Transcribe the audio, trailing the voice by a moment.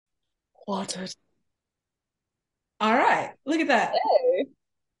Water. All right, look at that. Hey,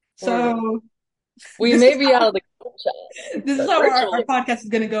 So we this may is be out of the group chat, this is but how our virtually. podcast is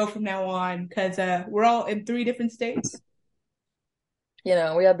going to go from now on because we're all in three different states. We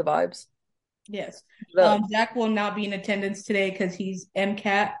had the vibes. Yes. But Zach will not be in attendance today because he's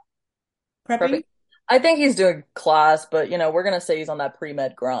MCAT prepping. perfect. I think he's doing class, but we're gonna say he's on that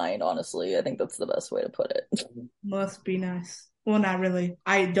pre-med grind, honestly. I think that's the best way to put it. Must be nice. Well, not really.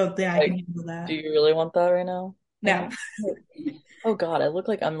 I don't think I can Like, handle do that. you really want that right now? No. Oh God, I look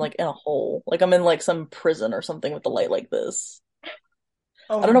like I'm like in a hole. Like I'm in like some prison or something with the light like this. I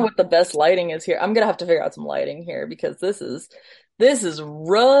Oh don't know my. what the best lighting is here. I'm gonna have to figure out some lighting here because this is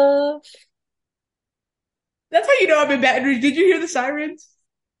rough. That's how you know I'm in Baton Rouge. Did you hear the sirens?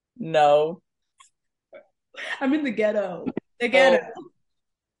 No. I'm in the ghetto. The ghetto. Oh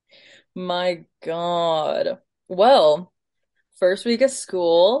my God. Well, first week of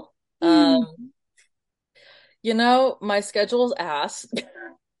school. My schedule's ass.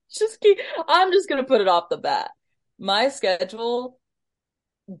 I'm just gonna put it off the bat. My schedule,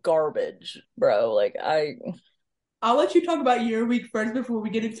 garbage, bro. I'll let you talk about your week first before we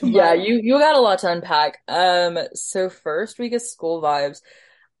get into Yeah, my. you got a lot to unpack. So first week of school vibes.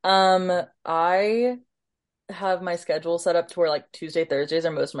 I have my schedule set up to where like Tuesday, Thursdays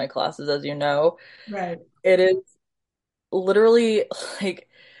are most of my classes, as you know. Right. It is literally like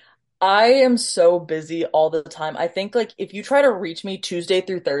I am so busy all the time. I think like if you try to reach me Tuesday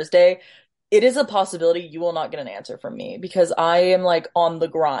through Thursday, it is a possibility you will not get an answer from me because I am like on the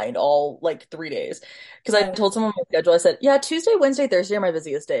grind all like 3 days. Because I Right. told someone my schedule, I said, yeah, Tuesday, Wednesday, Thursday are my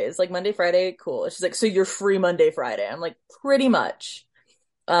busiest days. Like Monday, Friday, cool. She's like, so you're free Monday, Friday. I'm like, pretty much.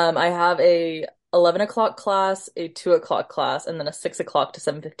 I have a 11 o'clock class, a 2 o'clock class, and then a 6 o'clock to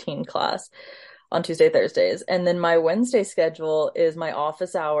 7:15 class on Tuesday, Thursdays. And then my Wednesday schedule is my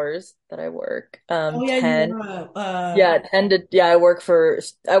office hours that I work. Oh yeah, you 10, were yeah, 10 to, yeah, I work for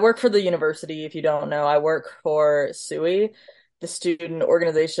the university, if you don't know. I work for SUI, the student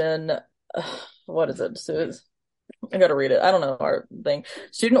organization. What is it? I gotta read it. I don't know our thing.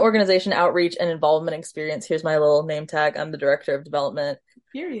 Student organization outreach and involvement experience. Here's my little name tag. I'm the director of development.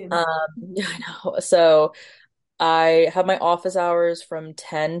 period. Um, yeah, I know. So I have my office hours from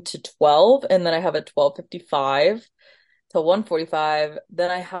 10 to 12, and then I have a 12:55 till 1:45.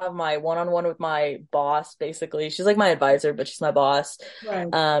 Then I have my one-on-one with my boss, basically. She's like my advisor, but she's my boss. Right.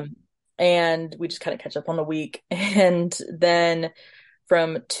 Um, and we just kind of catch up on the week. And then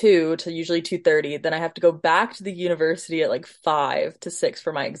from 2 to usually 2:30, then I have to go back to the university at like 5 to 6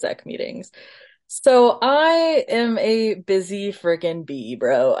 for my exec meetings. So I am a busy freaking bee,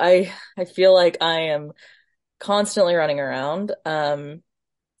 bro. I feel like I am constantly running around.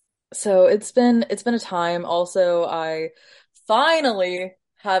 So it's been a time. Also, I finally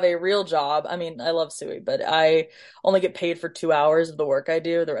have a real job. I mean, I love Sui, but I only get paid for 2 hours of the work I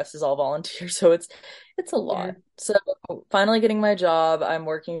do. The rest is all volunteer, so it's a Yeah. lot. So finally getting my job. I'm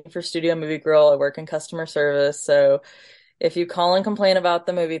working for Studio Movie Girl. I work in customer service. So if you call and complain about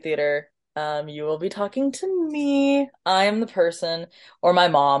the movie theater, you will be talking to me. I am the person, or my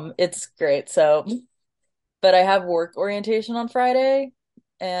mom. It's great. So but I have work orientation on Friday,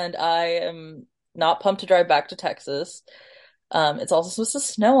 and I am not pumped to drive back to Texas. It's also supposed to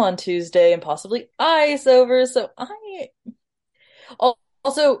snow on Tuesday and possibly ice over, so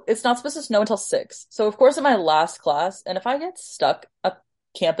also it's not supposed to snow until 6. So of course in my last class, and if I get stuck at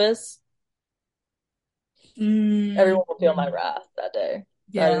campus, Mm, everyone will feel my wrath that day.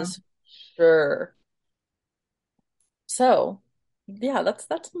 That yeah. is sure. So yeah, that's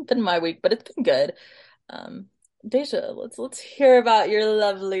been my week, but it's been good. Um, Deja, let's hear about your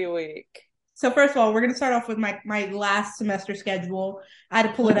lovely week. So first of all, we're gonna start off with my last semester schedule. I had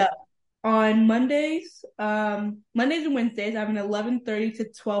to pull it Mhm. up. On Mondays, Mondays and Wednesdays, I have an 11:30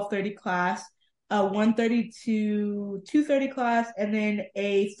 to 12:30 class, a 1:30 to 2:30 class, and then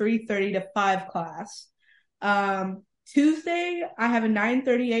a 3:30 to 5 class. Tuesday, I have a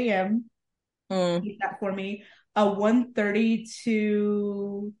 9:30 a.m. Mm. Keep that for me. A 1:30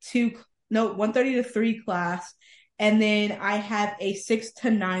 to 2, no, 1:30 to 3 class. And then I have a 6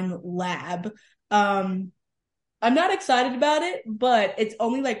 to 9 lab. Um, I'm not excited about it, but it's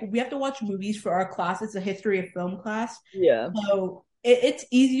only like we have to watch movies for our class. It's a history of film class. Yeah. So it's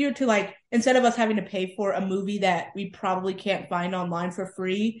easier to like, instead of us having to pay for a movie that we probably can't find online for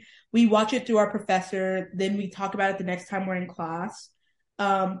free, we watch it through our professor. Then we talk about it the next time we're in class.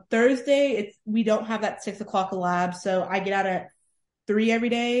 Thursday, it's we don't have that 6 o'clock lab, so I get out at 3 every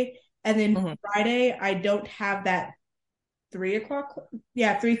day. And then Mhm. Friday, I don't have that 3 o'clock,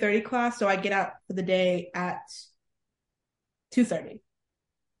 yeah, 3:30 class, so I get out for the day at 2:30.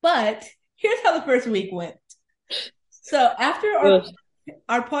 But here's how the first week went. So after Ugh.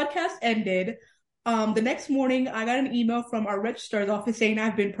 our podcast ended, the next morning I got an email from our registrar's office saying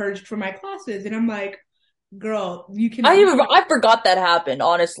I've been purged from my classes, and I'm like, girl, you cannot be I forgot that happened,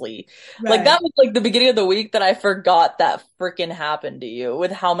 honestly. Like right. that was like the beginning of the week that I forgot that freaking happened to you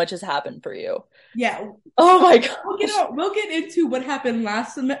with how much has happened for you. Yeah. Oh So my we'll gosh. we'll get into what happened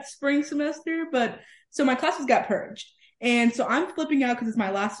last spring semester, but so my classes got purged. And so I'm flipping out because it's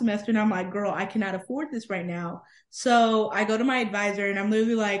my last semester and I'm like, girl, I cannot afford this right now. So I go to my advisor and I'm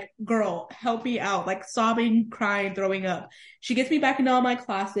literally like, girl, help me out, like sobbing, crying, throwing up. She gets me back into all my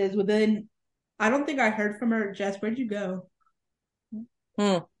classes within, I don't think I heard from her. Jess, where'd you go?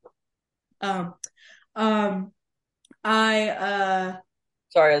 Hmm. Um, um, I,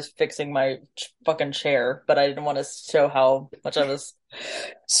 Sorry, I was fixing my fucking chair, but I didn't want to show how much I was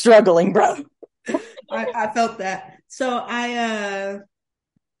struggling, bro. I felt that. So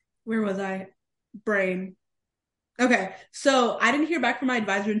where was I? Brain. Okay, so I didn't hear back from my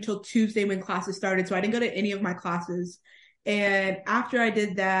advisor until Tuesday when classes started. So I didn't go to any of my classes. And after I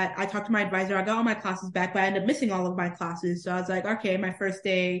did that, I talked to my advisor. I got all my classes back, but I ended up missing all of my classes. So I was like, okay, my first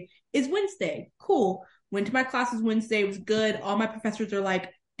day is Wednesday. Cool. Went to my classes Wednesday. It was good. All my professors are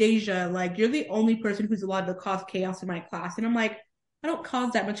like, Deja, like, you're the only person who's allowed to cause chaos in my class. And I'm like, I don't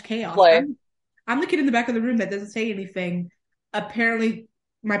cause that much chaos. Play. I'm the kid in the back of the room that doesn't say anything. Apparently,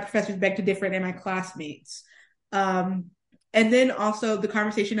 my professors beg to differ and my classmates. Um, and then also the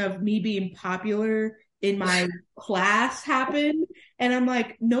conversation of me being popular in my class happened. And I'm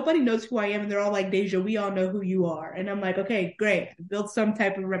like, nobody knows who I am. And they're all like, Deja, we all know who you are. And I'm like, okay, great. Build some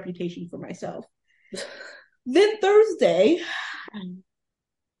type of reputation for myself. Then Thursday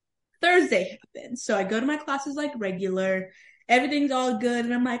happens. So I go to my classes like regular. Everything's all good.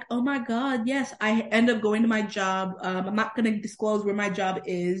 And I'm like, oh my God, yes. I end up going to my job. I'm not going to disclose where my job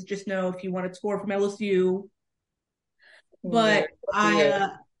is. Just know if you want to tour from LSU. Yeah, But yeah.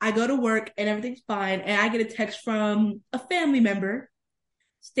 I go to work and everything's fine. And I get a text from a family member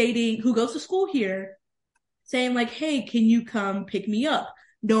stating who goes to school here saying like, hey, can you come pick me up?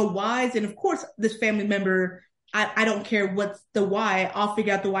 No whys. And of course, this family member, I don't care what's the why. I'll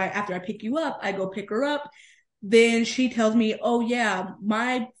figure out the why after I pick you up. I go pick her up. Then she tells me, oh yeah,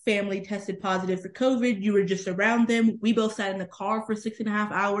 my family tested positive for COVID. You were just around them. We both sat in the car for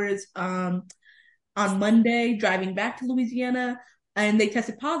 6.5 hours on Monday driving back to Louisiana and they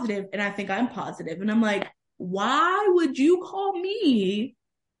tested positive and I think I'm positive. And I'm like, why would you call me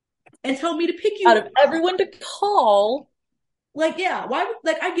and tell me to pick Out you of up? everyone to call, Like, yeah, why would,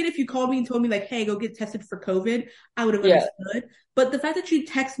 like, I get if you called me and told me, like, hey, go get tested for COVID, I would have yeah. understood. But the fact that you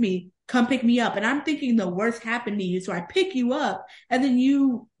text me, come pick me up, and I'm thinking the worst happened to you, so I pick you up, and then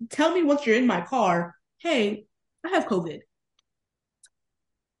you tell me once you're in my car, hey, I have COVID.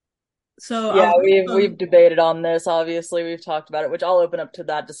 So I Yeah, was like, we've debated on this, obviously. We've talked about it, which I'll open up to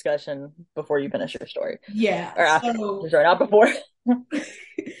that discussion before you finish your story. yeah. Or after your story, not before.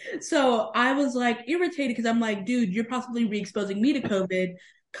 So I was like irritated because I'm like, dude, you're possibly re-exposing me to COVID.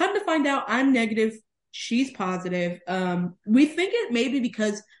 Come to find out, I'm negative. She's positive. We think it may be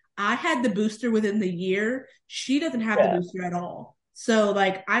because I had the booster within the year. She doesn't have the Yeah. booster at all. So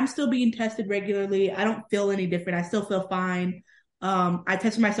like, I'm still being tested regularly. I don't feel any different. I still feel fine. I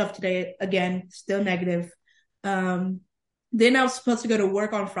tested myself today again, still negative. Um, then I was supposed to go to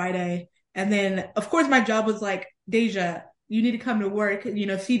work on Friday. And then, of course, my job was like, Deja, you need to come to work. You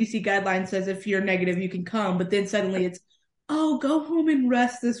know, CDC guidelines says if you're negative, you can come. But then suddenly it's, oh, go home and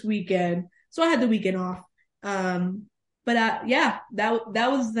rest this weekend. So I had the weekend off. But yeah, that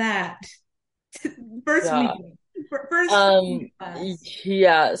was that first Yeah. weekend, first class.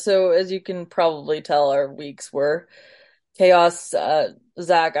 Yeah, so as you can probably tell, our weeks were chaos.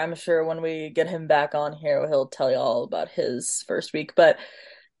 Zach, I'm sure when we get him back on here, he'll tell you all about his first week. But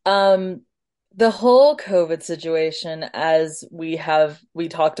um, the whole COVID situation, as we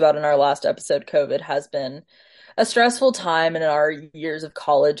talked about in our last episode, COVID has been a stressful time in our years of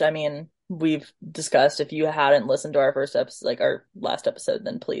college. I mean, we've discussed if you hadn't listened to our first episode, like our last episode,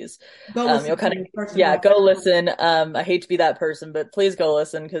 then please, Go listen you'll kind of, to it, first of yeah, all. go listen. I hate to be that person, but please go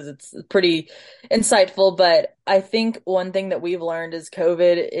listen because it's pretty insightful. But I think one thing that we've learned is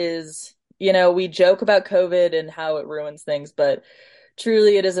COVID is, we joke about COVID and how it ruins things, but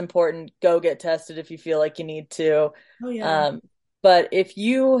truly it is important. Go get tested if you feel like you need to. Oh yeah. Um, but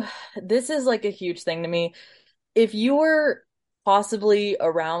this is like a huge thing to me. If you were possibly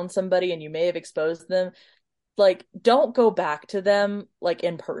around somebody and you may have exposed them, like don't go back to them like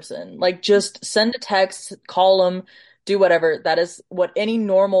in person. Like just send a text, call them, do whatever. That is what any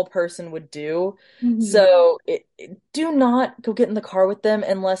normal person would do. Hmm. So do not go get in the car with them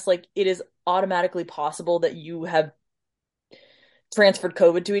unless like it is automatically possible that you have transferred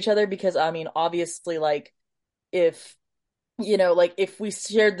COVID to each other because I mean, obviously, like if like if we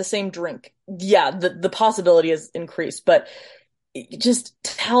shared the same drink, yeah, the possibility is increased, but just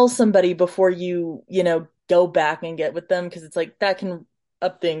tell somebody before go back and get with them because it's like that can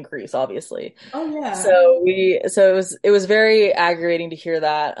up the increase, obviously. Oh yeah. So it was very aggravating to hear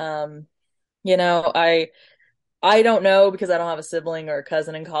that. You know, I don't know because I don't have a sibling or a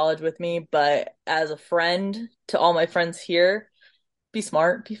cousin in college with me, but as a friend to all my friends here, be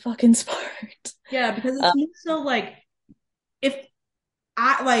smart, be fucking smart. Yeah, because Uh, it's more so like if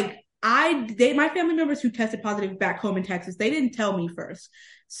my family members who tested positive back home in Texas, they didn't tell me first.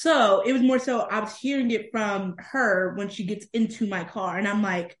 So it was more so I was hearing it from her when she gets into my car. And I'm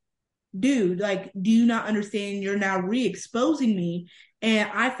like, dude, like, do you not understand you're now re-exposing me? And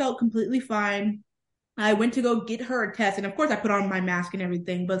I felt completely fine. I went to go get her a test. And of course I put on my mask and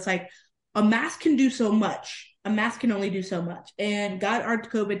everything, but it's like a mask can do so much. A mask can only do so much. And got our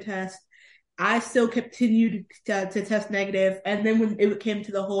COVID test. I still continued to test negative. And then when it came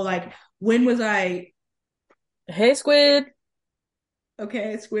to the whole like, when was I hey, Squid,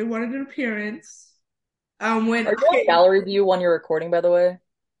 okay? Squid wanted an appearance. When are you on I gallery view when you're recording, by the way? Not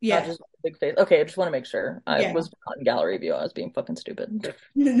yes, just big face. Okay, I just want to make sure. I yeah, was not in gallery view. I was being fucking stupid.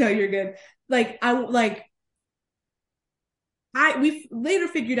 no, you're good. Like we later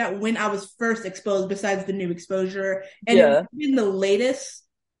figured out when I was first exposed, besides the new exposure, and it was Yeah, in the latest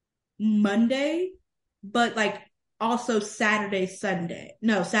Monday, but like also Saturday, Sunday.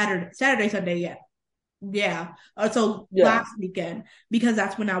 No, Saturday, Sunday. Yeah, yeah. So yeah, last weekend, because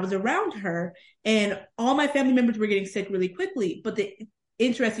that's when I was around her, and all my family members were getting sick really quickly. But the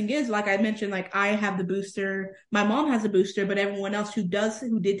interesting is, like I mentioned, like I have the booster. My mom has a booster, but everyone else who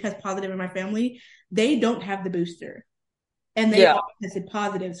did test positive in my family, they don't have the booster, and they yeah, all tested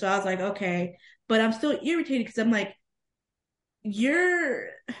positive. So I was like, okay, but I'm still irritated because I'm like, you're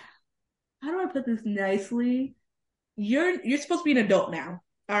how do I put this nicely? You're supposed to be an adult now.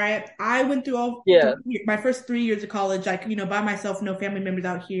 All right. I went through yeah, my first 3 years of college, like, by myself, no family members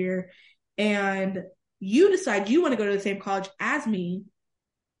out here. And you decide you want to go to the same college as me.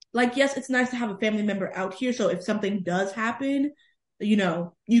 Like, yes, it's nice to have a family member out here. So if something does happen,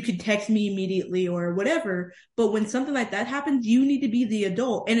 you could text me immediately or whatever. But when something like that happens, you need to be the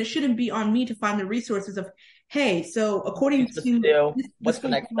adult. And it shouldn't be on me to find the resources of, hey, so you're according supposed to to do. the What's the school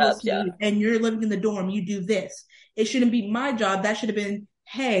next steps? Yeah. policy and you're living in the dorm, you do this. It shouldn't be my job. That should have been,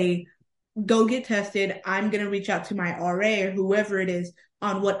 hey, go get tested. I'm going to reach out to my RA or whoever it is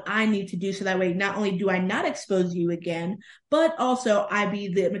on what I need to do. So that way, not only do I not expose you again, but also I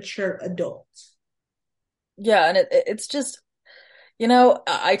be the mature adult. Yeah, and it's just,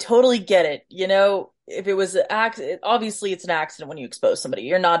 I totally get it. If it was an accident, obviously it's an accident when you expose somebody.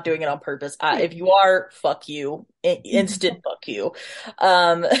 You're not doing it on purpose. If you are, fuck you. Instant fuck you.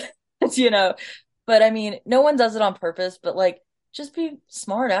 Um, you know, but I mean, no one does it on purpose, but like, just be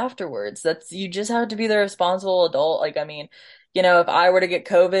smart afterwards. You just have to be the responsible adult. Like, I mean, if I were to get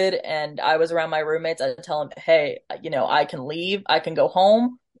COVID and I was around my roommates, I'd tell them, hey, I can leave, I can go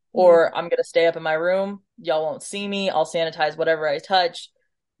home, Yeah. or I'm gonna stay up in my room. Y'all won't see me. I'll sanitize whatever I touch.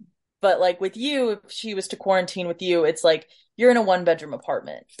 But like with you, if she was to quarantine with you, it's like you're in a one-bedroom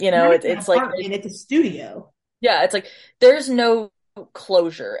apartment. Not even an It's like apartment, it's a studio. yeah, it's like there's no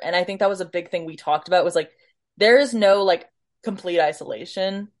closure. And I think that was a big thing we talked about was like there is no like complete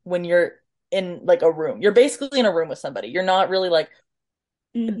isolation when you're in like a room. You're basically in a room with somebody. You're not really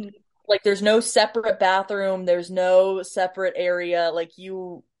Hmm. like there's no separate bathroom, there's no separate area. Like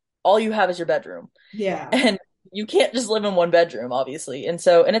all you have is your bedroom. Yeah. And you can't just live in one bedroom, obviously. And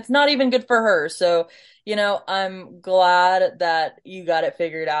it's not even good for her. So, I'm glad that you got it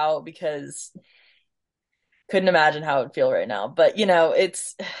figured out because couldn't imagine how it would feel right now. But,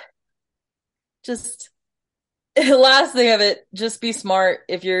 it's just last thing of it, just be smart.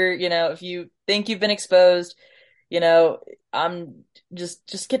 If you think you've been exposed, you know, I'm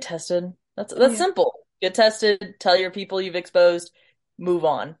just get tested. Oh That's yeah. simple. Get tested, tell your people you've exposed, move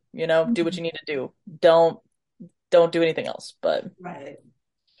on, do what Mhm. you need to do. Don't do anything else. But Right.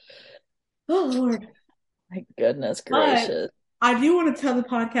 Oh Lord. my goodness But gracious. I do want to tell the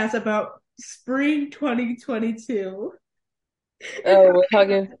podcast about spring 2022 and Oh, how we're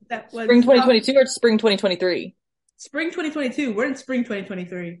talking that spring was 2022 or spring 2023? spring 2022. We're in spring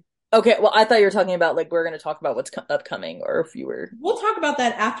 2023. Okay, well, I thought you were talking about like we're going to talk about what's upcoming, or if you were. We'll talk about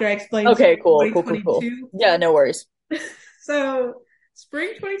that after I explain Okay, spring cool, cool, cool, cool. 2022. Yeah, no worries. So Spring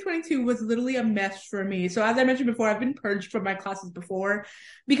 2022 was literally a mess for me. So as I mentioned before, I've been purged from my classes before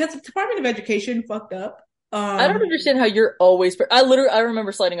because the Department of Education fucked up. I don't Um, understand how you're always I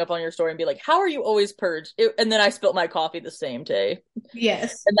remember sliding up on your story and be like, "How are you always purged?" And then I spilt my coffee the same day,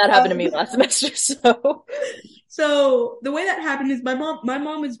 yes. and that happened to me last semester. So So the way that happened is my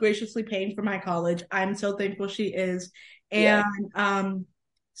mom is graciously paying for my college. I'm so thankful she is. yeah, And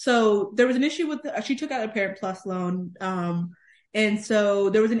so there was an issue with she took out a Parent Plus loan. And so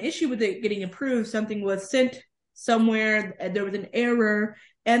there was an issue with it getting approved. Something was sent somewhere, there was an error.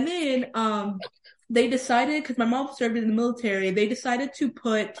 And then they decided, because my mom served in the military, they decided to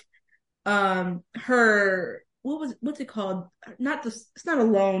put her what's it called? Not this, it's not a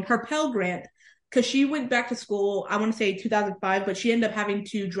loan, her Pell Grant, because she went back to school, I want to say 2005, but she ended up having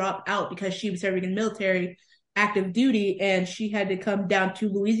to drop out because she was serving in military active duty and she had to come down to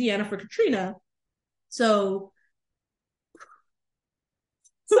Louisiana for Katrina. So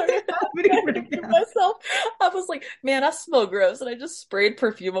sorry, many I hate breakdowns. myself. I was like, "Man, I smell gross," and I just sprayed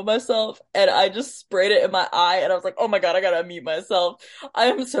perfume on myself, and I just sprayed it in my eye, and I was like, "Oh my God, I gotta mute myself." I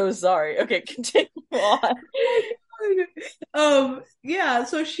am so sorry. Okay, continue on. Yeah,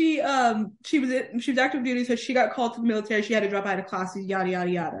 so she was active duty, so she got called to the military, she had to drop out of classes, yada yada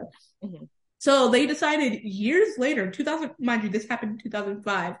yada. Mhm. So they decided years later, 2000, mind you, this happened in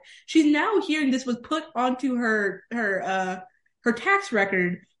 2005. She's now hearing this was put onto her tax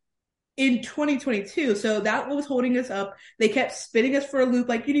record in 2022. So that was holding us up. They kept spinning us for a loop,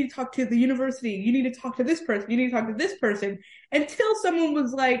 like, you need to talk to the university, you need to talk to this person, you need to talk to this person, until someone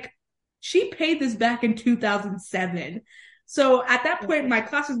was like, she paid this back in 2007. So at that point, my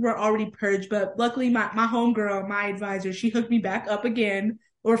classes were already purged, but luckily my homegirl, my advisor, she hooked me back up again,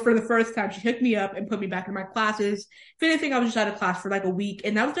 or for the first time, she hooked me up and put me back in my classes. If anything, I was just out of class for like a week,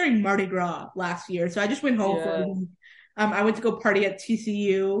 and that was during Mardi Gras last year. So I just went home for a Yeah, week. I went to go party at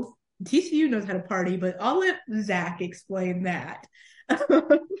TCU. TCU knows how to party, but I'll let Zach explain that.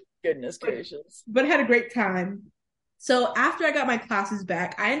 but, goodness gracious. but had a great time. So after I got my classes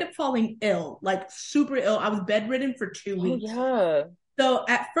back, I ended up falling ill, like super ill. I was bedridden for two Oh weeks. yeah. So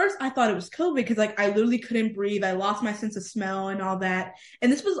at first I thought it was COVID because like I literally couldn't breathe. I lost my sense of smell and all that.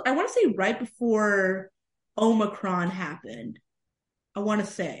 And this was, I want to say, right before Omicron happened. I want to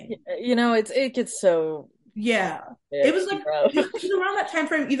say. It gets so Yeah. It thick, was like bro. it was around that time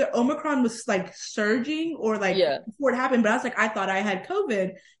frame. Either Omicron was like surging or like Yeah, before it happened, but I was like, I thought I had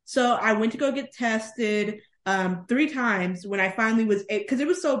COVID. So I went to go get tested three times when I finally was, because it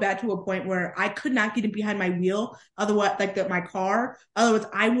was so bad to a point where I could not get in behind my wheel, otherwise like my car. Otherwise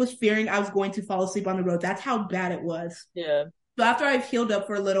I was fearing I was going to fall asleep on the road. That's how bad it was. yeah. So after I've healed up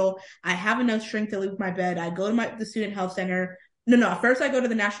for a little, I have enough strength to leave my bed. I go to the student health center. No. First, I go to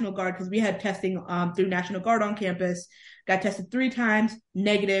the National Guard because we had testing through National Guard on campus. Got tested three times,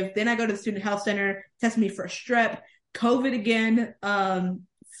 negative. Then I go to the student health center, test me for strep, COVID again,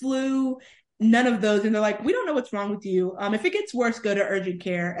 flu, none of those. And they're like, we don't know what's wrong with you. If it gets worse, go to urgent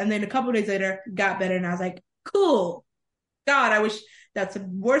care. And then a couple of days later, got better, and I was like, cool. God, I wish that's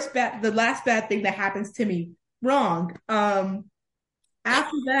the last bad thing that happens to me. Wrong.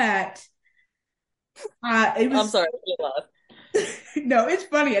 After that, it I'm was sorry, I can't laugh. no, it's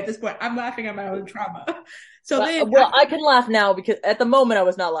funny at this point. I'm laughing at my own trauma. So then, Well, I can laugh now because at the moment I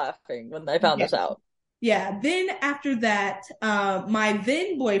was not laughing when I found yeah, this out. yeah. Then after that, my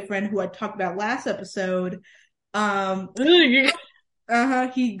then boyfriend, who I talked about last episode, um,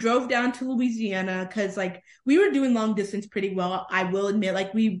 he drove down to Louisiana because like we were doing long distance pretty well. I will admit,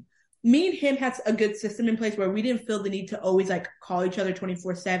 like me and him had a good system in place where we didn't feel the need to always like call each other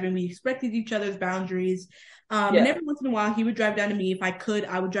 24/7. We respected each other's boundaries. And Yeah, every once in a while he would drive down to me. If I could,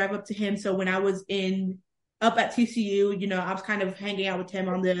 I would drive up to him. So when I was up at TCU, I was kind of hanging out with him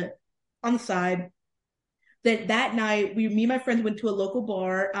on the side. That night, me and my friends went to a local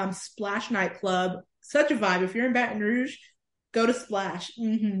bar, Splash nightclub. Such a vibe. If you're in Baton Rouge, go to Splash.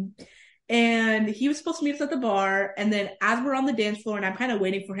 And he was supposed to meet us at the bar. And then as we're on the dance floor, and I'm kind of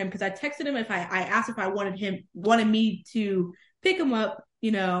waiting for him because I texted him if I asked if I wanted me to pick him up,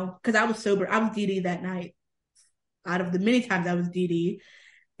 because I was sober. I was DD that night. Out of the many times I was DD.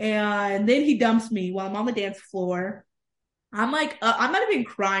 And then he dumps me while I'm on the dance floor. I'm like, I'm not even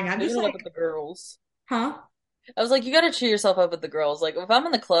crying. I'm just cheering up like, with the girls. huh? I was like, you gotta cheer yourself up with the girls. Like, if I'm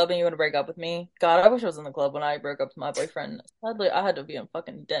in the club and you want to break up with me, God, I wish I was in the club when I broke up with my boyfriend. Sadly, I had to be in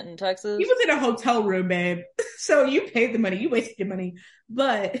fucking Denton, He Texas. was in a hotel room, babe. So you paid the money. You wasted your money.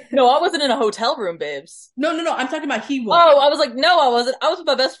 But No, I wasn't in a hotel room, babes. no. I'm talking about he was. Oh, I was like, no, I wasn't. I was with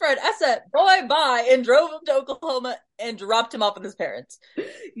my best friend. I said, boy, bye, and drove him to Oklahoma and dropped him off with his parents.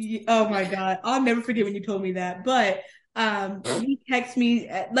 Oh my God. I'll never forget when you told me that. But He texted me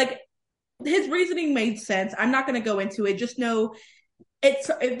like his reasoning made sense. I'm not gonna go into it. Just know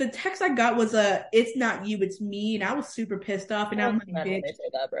the text I got was a "it's not you, it's me," and I was super pissed off. And I'm That's like, men when bitch. they say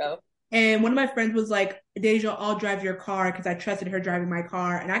that, bro. And one of my friends was like, Deja, I'll drive your car because I trusted her driving my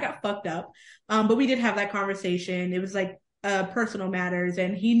car, and I got fucked up. But we did have that conversation. It was like personal matters,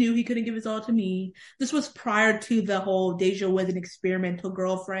 and he knew he couldn't give his all to me. This was prior to the whole Deja was an experimental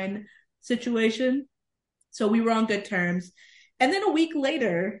girlfriend situation. So we were on good terms. And then a week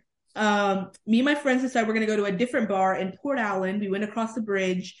later, me and my friends decided we're going to go to a different bar in Port Allen. We went across the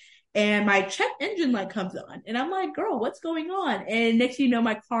bridge and my check engine light comes on. And I'm like, girl, what's going on? And next thing you know,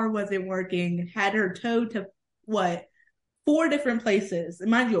 my car wasn't working, had her towed to what? Four different places.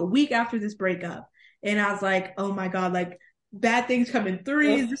 And mind you, a week after this breakup. And I was like, oh my God, like bad things come in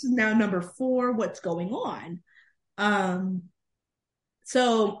threes. Ugh. This is now number four. What's going on? Um,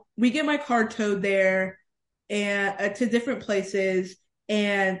 so we get my car towed there and to different places.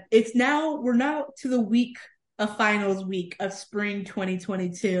 And we're now to the week of finals week of spring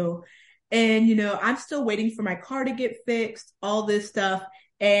 2022. And, I'm still waiting for my car to get fixed, all this stuff.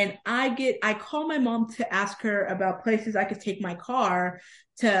 And I call my mom to ask her about places I could take my car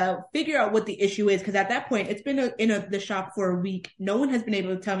to figure out what the issue is. Cause at that point, it's been the shop for a week. No one has been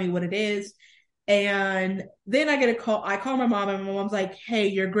able to tell me what it is. And then I get a call. I call my mom, and my mom's like, "Hey,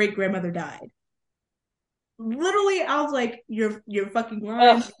 your great grandmother died." Literally, I was like, "You're fucking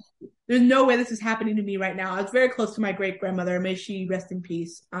lying. Ugh. There's no way this is happening to me right now." I was very close to my great grandmother. May she rest in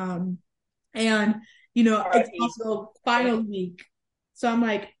peace. And it's R.I.P. also final week, so I'm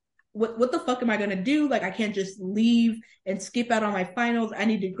like, what the fuck am I gonna do? Like, I can't just leave and skip out on my finals. I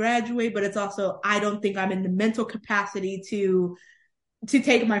need to graduate, but it's also I don't think I'm in the mental capacity to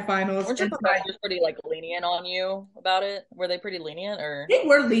take my finals. Weren't your And so professors pretty like lenient on you about it? Were they pretty lenient or? they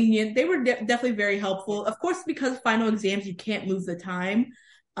were lenient. They were definitely very helpful. Of course, because final exams, you can't move the time.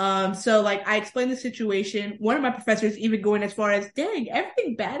 So like I explained the situation. One of my professors even going as far as, "Dang,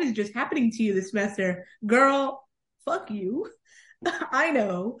 everything bad is just happening to you this semester, girl. Fuck you." I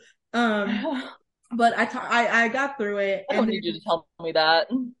know. Um, I but I got through it, and don't need you to tell me that.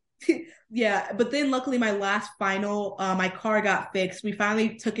 yeah, but then luckily my last final, my car got fixed. We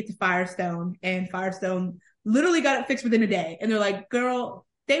finally took it to Firestone, and Firestone literally got it fixed within a day. And they're like, "Girl,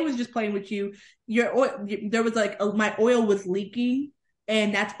 they was just playing with you. Your oil, there was like my oil was leaking,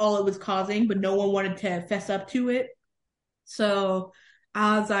 and that's all it was causing, but no one wanted to fess up to it." So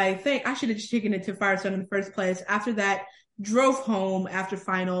I was like, "Think I should have just taken it to Firestone in the first place." After that, drove home after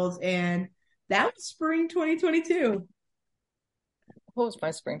finals, and that was spring 2022. What was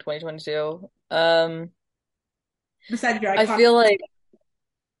my spring 2022? Besides your I iconic, feel like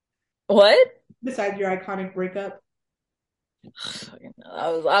what? besides your iconic breakup.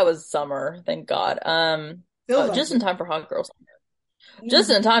 I was summer, thank God. Feels like Just in it. time for hot girl summer. Just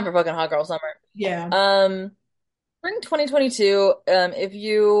Mhm. in time for fucking hot girl summer. Yeah. Um, Spring 2022, if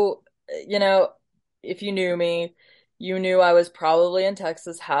you know, if you knew me, you knew I was probably in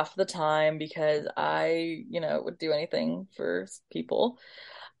Texas half the time because I would do anything for people.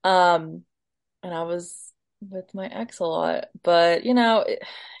 Um, and I was with my ex a lot. But,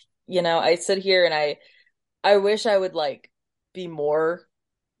 I sit here and I wish I would like be more,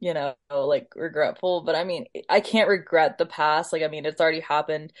 like regretful, but I mean, I can't regret the past. Like, I mean, it's already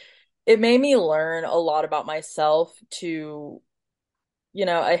happened. It made me learn a lot about myself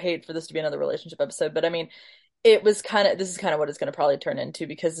I hate for this to be another relationship episode, but I mean, this is kind of what it's going to probably turn into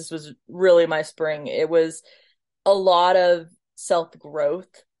because this was really my spring. It was a lot of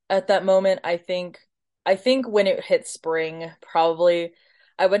self-growth at that moment. I think when it hit spring, probably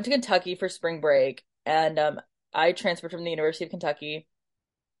I went to Kentucky for spring break and I transferred from the University of Kentucky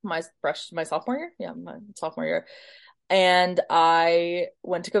my sophomore year. Yeah, my sophomore year. And I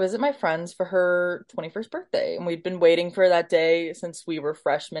went to go visit my friends for her 21st birthday. And we'd been waiting for that day since we were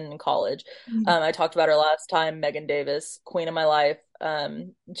freshmen in college. I talked about her last time, Megan Davis, queen of my life.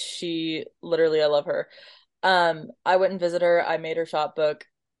 She literally, I love her. I went and visit her. I made her shop book.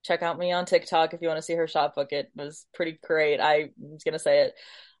 Check out me on TikTok if you want to see her shop book. It was pretty great. I was gonna say it.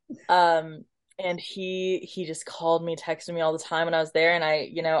 And he just called me, texted me all the time when I was there. And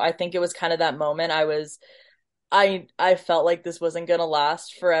I think it was kind of that moment I felt like this wasn't gonna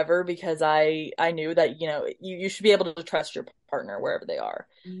last forever because I knew that you should be able to trust your partner wherever they are.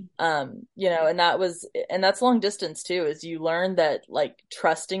 And that's long distance too, is you learn that like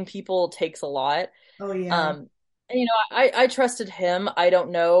trusting people takes a lot. Oh yeah. um and I trusted him. I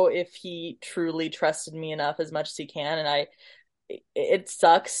don't know if he truly trusted me enough as much as he can, and it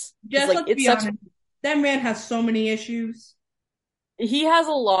sucks because Just like let's it be sucks. honest. That man has so many issues. He has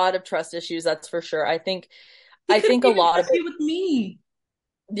a lot of trust issues, that's for sure. He I couldn't think a even lot of trust it, you with me.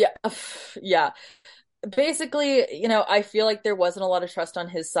 yeah, yeah. Basically, I feel like there wasn't a lot of trust on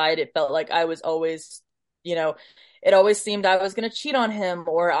his side. It felt like I was always, you know, it always seemed I was going to cheat on him,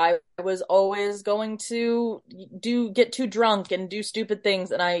 or I was always going to get too drunk and do stupid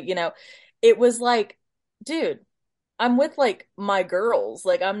things. And it was like, dude, I'm with like my girls.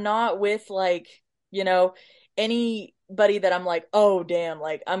 Like I'm not with like, you know, anybody that I'm like, oh damn,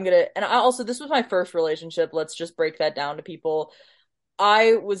 like I'm gonna and I also this was my first relationship. Let's just break that down to people.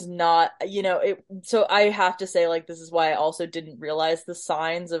 I was not, so I have to say like this is why I also didn't realize the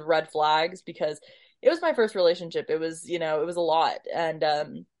signs of red flags because it was my first relationship. It was, it was a lot. And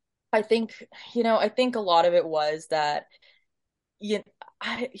I think, I think a lot of it was that you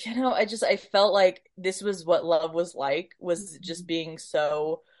I felt like this was what love was like, was just being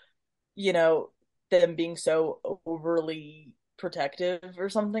so, you know, them being so overly protective or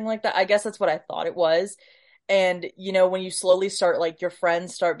something like that. I guess that's what I thought it was. And, when you slowly start, like, your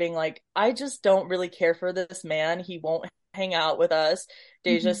friends start being like, I just don't really care for this man. He won't hang out with us.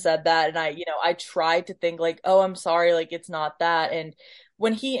 Deja Mhm. said that. And I tried to think, like, oh, I'm sorry. Like, it's not that. And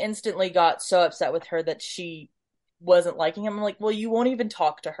when he instantly got so upset with her that she wasn't liking him, I'm like, well, you won't even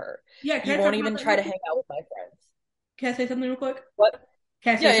talk to her. Yeah, You can I talk won't about even that try real to quick? hang out with my friends. Can I say something real quick? What?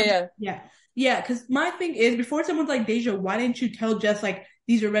 Can I say Yeah, yeah, something? yeah. Yeah. Yeah, because my thing is before someone's like, Deja, why didn't you tell Jess like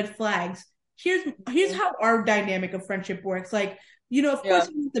these are red flags? Here's Mhm. how our dynamic of friendship works. Like, of course Yeah.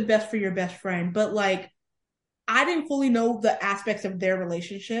 you want the best for your best friend, but like I didn't fully know the aspects of their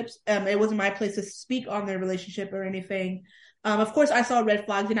relationships. It wasn't my place to speak on their relationship or anything. Of course, I saw red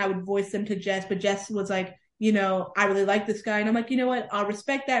flags and I would voice them to Jess, but Jess was like, I really like this guy. And I'm like, you know what? I'll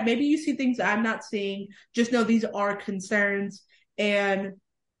respect that. Maybe you see things I'm not seeing. Just know these are concerns. And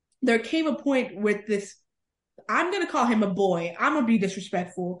there came a point with this. I'm going to call him a boy. I'm going to be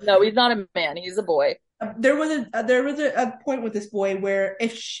disrespectful. No, he's not a man. He's a boy. There was a point with this boy where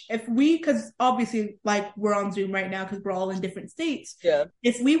if we, because obviously like we're on Zoom right now because we're all in different states, Yeah.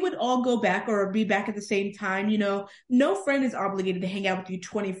 if we would all go back or be back at the same time, no friend is obligated to hang out with you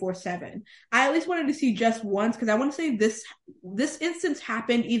 24/7. I at least wanted to see just once because I want to say this instance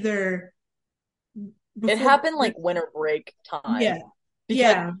happened either It before. happened like winter break time Yeah, because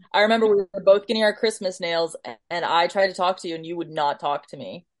yeah, I remember we were both getting our Christmas nails and I tried to talk to you and you would not talk to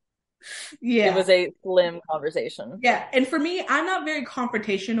me. It yeah. was a slim conversation. Yeah, and for me, I'm not very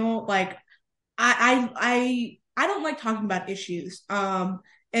confrontational. Like, I don't like talking about issues.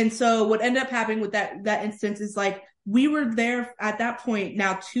 And so what ended up happening with that instance is like we were there at that point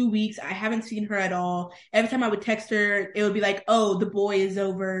now 2 weeks. I haven't seen her at all. Every time I would text her, it would be like, "Oh, the boy is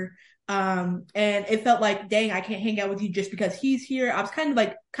over." And it felt like, dang, I can't hang out with you just because he's here. I was kind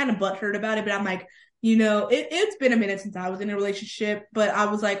of butthurt about it, but I'm like, it's been a minute since I was in a relationship, but I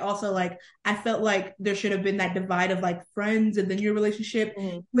was like also like I felt like there should have been that divide of like friends and then your relationship.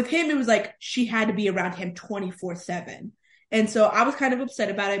 Mhm. With him, it was like she had to be around him 24/7. And so I was kind of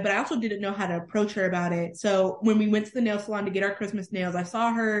upset about it, but I also didn't know how to approach her about it. So when we went to the nail salon to get our Christmas nails, I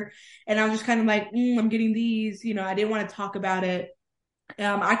saw her and I was just kind of like, I'm getting these. I didn't want to talk about it.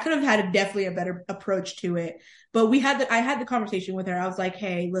 I could have had definitely a better approach to it, but I had the conversation with her. I was like,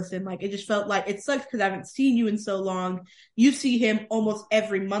 hey, listen, like it just felt like it sucks because I haven't seen you in so long. You see him almost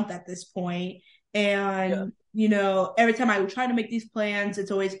every month at this point, Yeah. and every time I would try to make these plans,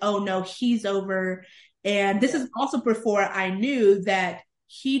 it's always, oh no, he's over. And this Yeah. is also before I knew that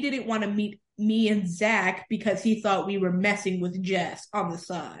he didn't want to meet me and Zach because he thought we were messing with Jess on the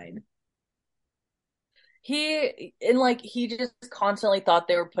side. He just constantly thought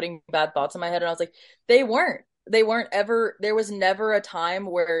they were putting bad thoughts in my head and I was like, they weren't. They weren't ever. There was never a time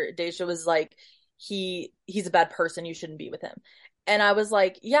where Deja was like, he's a bad person, you shouldn't be with him. And I was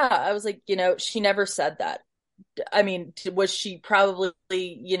like, yeah, I was like, she never said that. I mean, was she probably,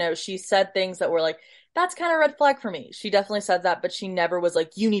 she said things that were like, that's kind of red flag for me. She definitely said that, but she never was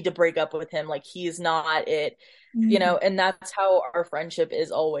like, you need to break up with him. Like, he's not it, Mm-hmm. and that's how our friendship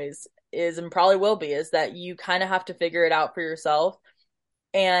is always is and probably will be, is that you kind of have to figure it out for yourself.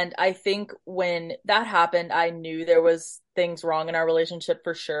 And I think when that happened, I knew there was things wrong in our relationship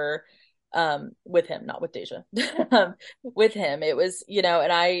for sure. With him, not with Deja. With him, it was,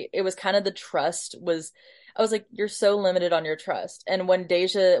 and it was kind of the trust was, I was like, you're so limited on your trust. And when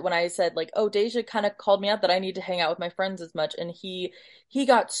I said like, oh, Deja kind of called me out that I need to hang out with my friends as much, and he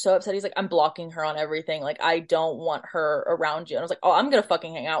got so upset. He's like, I'm blocking her on everything. Like, I don't want her around you. And I was like, oh, I'm gonna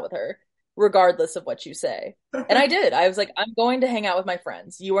fucking hang out with her, regardless of what you say. And I did. I was like, I'm going to hang out with my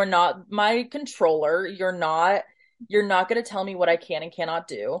friends. You are not my controller. You're not going to tell me what I can and cannot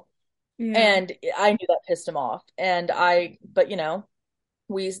do. Yeah. And I knew that pissed him off. But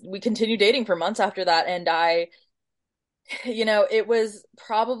we continued dating for months after that, and it was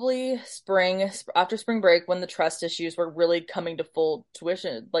probably after spring break when the trust issues were really coming to full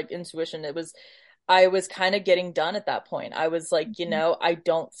tuition, like intuition. I was kind of getting done at that point. I was like, I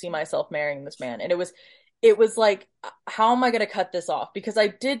don't see myself marrying this man. And it was like, how am I going to cut this off? Because I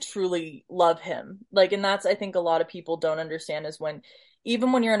did truly love him. Like, and that's, I think a lot of people don't understand is when,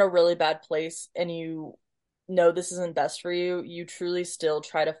 even when you're in a really bad place and you know this isn't best for you, you truly still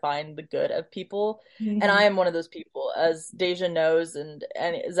try to find the good of people. And Hmm. I am one of those people, as Deja knows and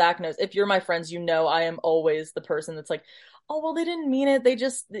Zach knows. If you're my friends, I am always the person that's like, oh well, they didn't mean it. They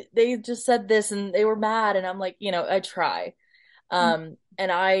just said this and they were mad. And I'm like, I try. And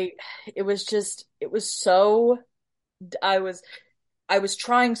it was so I was I was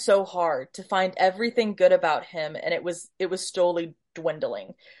trying so hard to find everything good about him, and it was slowly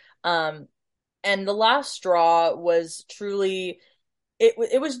dwindling. Um, and the last straw was truly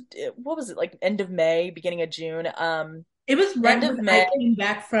what was it, like end of May, beginning of June? It was End right of when I May. came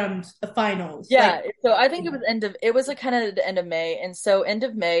back from the finals. Like, Yeah, so I think it was like kind of the end of May. And so end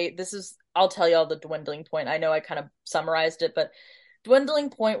of May, I'll tell y'all the dwindling point. I know I kind of summarized it, but dwindling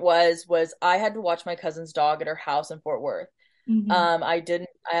point was I had to watch my cousin's dog at her house in Fort Worth. hmm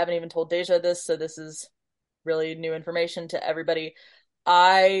I haven't even told Deja this, so this is really new information to everybody.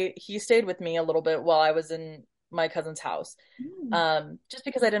 He stayed with me a little bit while I was in my cousin's house. Just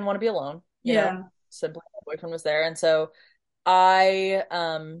because I didn't want to be alone, Yeah. simply my boyfriend was there. And so I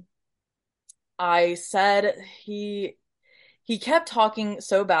I said he kept talking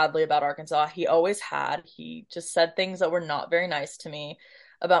so badly about Arkansas. He always had. He just said things that were not very nice to me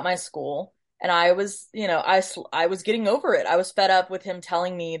about my school. And I was, I was getting over it. I was fed up with him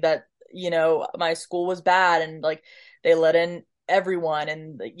telling me that, my school was bad and like they let in everyone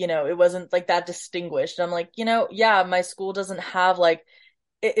and, it wasn't like that distinguished. I'm like, yeah, my school doesn't have like,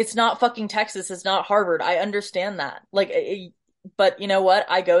 it's not fucking Texas. It's not Harvard. I understand that. Like, but you know what?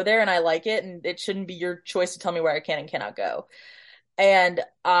 I go there and I like it, and it shouldn't be your choice to tell me where I can and cannot go. And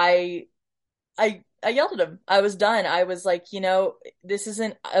I yelled at him. I was done. I was like, this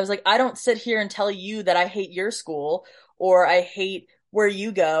isn't, I was like, I don't sit here and tell you that I hate your school or I hate where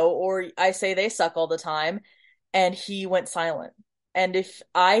you go or I say they suck all the time. And he went silent. And if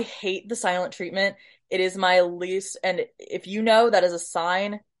I hate the silent treatment, it is my least. And if you know that is a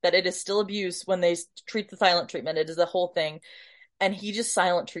sign that it is still abuse when they treat the silent treatment, it is a whole thing. And he just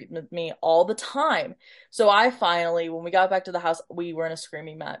silent treated me all the time. So I finally, when we got back to the house, we were in a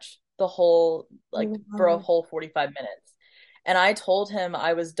screaming match the whole, like, Oh, for a wow. whole 45 minutes. And I told him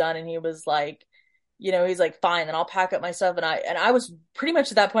I was done, and he was like, he's like, fine, then I'll pack up my stuff. And I was pretty much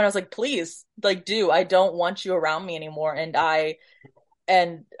at that point, I was like, please, like, I don't want you around me anymore. And I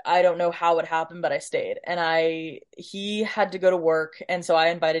don't know how it happened, but I stayed. And he had to go to work. And so I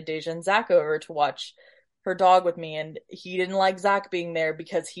invited Deja and Zach over to watch her dog with me. And he didn't like Zach being there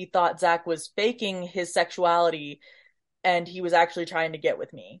because he thought Zach was faking his sexuality and he was actually trying to get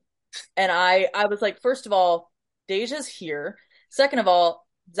with me. And I was like, first of all, Deja's here. Second of all,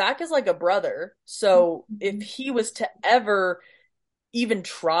 Zach is like a brother. So if Mhm. he was to ever even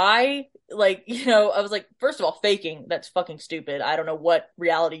try, like, I was like, first of all, faking, that's fucking stupid. I don't know what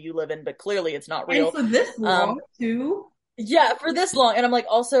reality you live in, but clearly it's not And real. for this Um, long, too. yeah, for this long. And I'm like,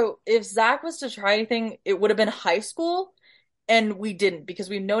 also, if Zach was to try anything, it would have been high school. And we didn't because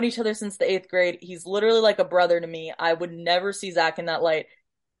we've known each other since the eighth grade. He's literally like a brother to me. I would never see Zach in that light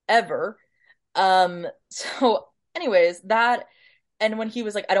ever. So anyways, and when he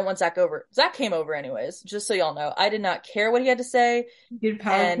was like, I don't want Zach over, Zach came over anyways, just so y'all know. I did not care what he had to say. Did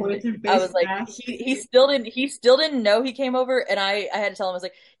And PowerPoints and I face was like, masks. he still didn't know he came over. And I had to tell him, I was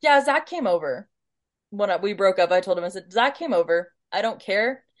like, yeah, Zach came over. We broke up, I told him, I said, Zach came over. I don't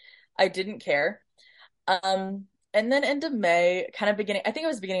care. I didn't care. And then end of May, kind of beginning, I think it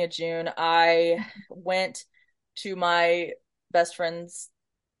was beginning of June, I went to my best friend's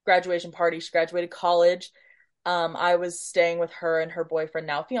graduation party. She graduated college. I was staying with her and her boyfriend,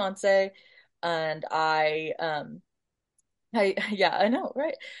 now fiance, and yeah, I know,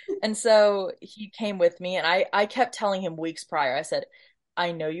 right? And so he came with me, and I kept telling him weeks prior, I said,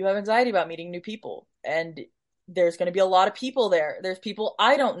 I know you have anxiety about meeting new people, and there's going to be a lot of people there. There's people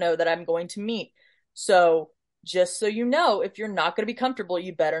I don't know that I'm going to meet. So just so you know, if you're not going to be comfortable,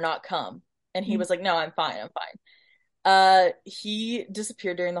 you better not come. And he was like, no, I'm fine. I'm fine. He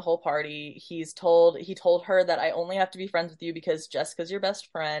disappeared during the whole party. He told her that I only have to be friends with you because Jessica's your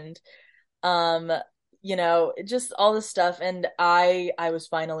best friend. Um, just all this stuff. And I was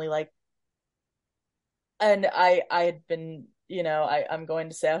finally like, and I had been, I'm going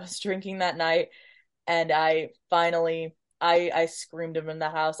to say I was drinking that night, and I finally I screamed him in the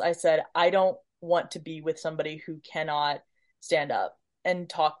house. I said, I don't want to be with somebody who cannot stand up and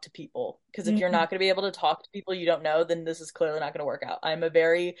talk to people. Because if you're Mhm. not going to be able to talk to people you don't know, then this is clearly not going to work out. I'm a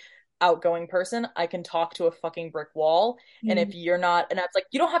very outgoing person. I can talk to a fucking brick wall. And if Mhm. you're not, and I was like,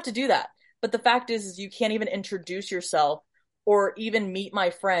 you don't have to do that. But the fact is you can't even introduce yourself or even meet my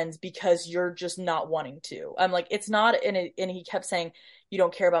friends because you're just not wanting to. I'm like, it's not, and he kept saying, you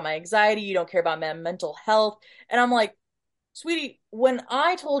don't care about my anxiety, you don't care about my mental health. And I'm like, sweetie, when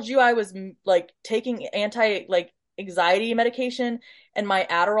I told you I was like taking anti like anxiety medication and my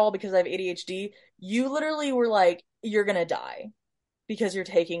Adderall because I have ADHD, you literally were like, you're gonna die because you're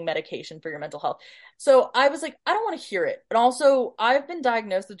taking medication for your mental health. So I was like, I don't want to hear it. And also, I've been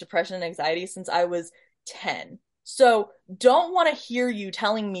diagnosed with depression and anxiety since I was 10. So don't want to hear you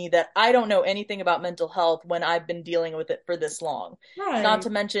telling me that I don't know anything about mental health when I've been dealing with it for this long. Not Right. to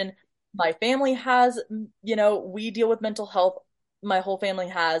mention, my family has, we deal with mental health. My whole family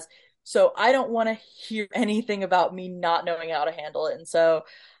has. So I don't want to hear anything about me not knowing how to handle it. And so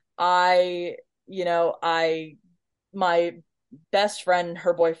I, I my best friend,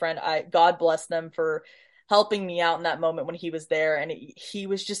 her boyfriend, I God bless them for helping me out in that moment when he was there. And he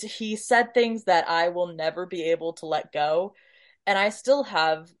was just he said things that I will never be able to let go. And I still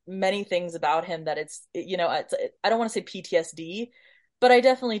have many things about him that I don't want to say PTSD, but I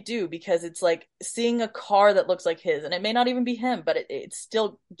definitely do because it's like seeing a car that looks like his, and it may not even be him, but it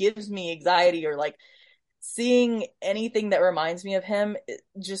still gives me anxiety, or like seeing anything that reminds me of him, it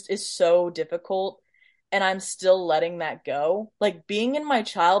just is so difficult. And I'm still letting that go. Like being in my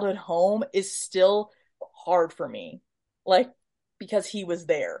childhood home is still hard for me. Like because he was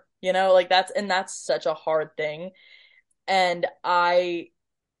there, like that's such a hard thing. And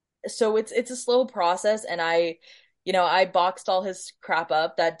so it's a slow process. And I boxed all his crap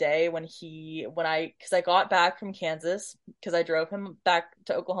up that day because I got back from Kansas because I drove him back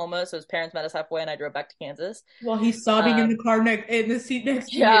to Oklahoma. So his parents met us halfway and I drove back to Kansas. Well, he's sobbing in the Um, car next in the seat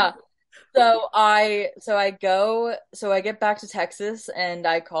next to you. yeah. So I get back to Texas and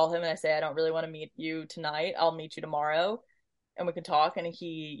I call him and I say, I don't really want to meet you tonight. I'll meet you tomorrow and we can talk. And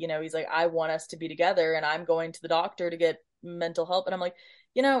he's like, I want us to be together and I'm going to the doctor to get mental help. And I'm like,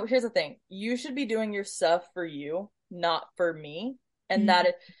 here's the thing. You should be doing your stuff for you, not for me. And that Mhm.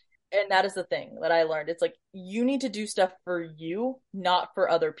 is, and that is the thing that I learned. It's like you need to do stuff for you, not for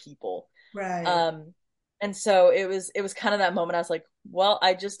other people. Right. Um, and so it was kind of that moment I was like, well,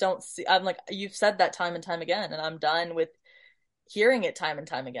 I just don't see I'm like, you've said that time and time again, and I'm done with hearing it time and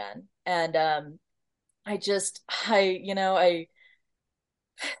time again. And I just I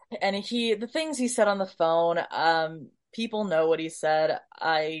and the things he said on the phone, people know what he said.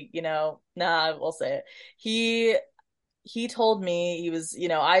 Nah, I will say it. He he told me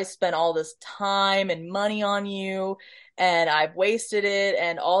I spent all this time and money on you and I've wasted it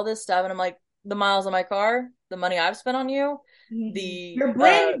and all this stuff. And I'm like, the miles on my car, the money I've spent on you, Mhm. the Your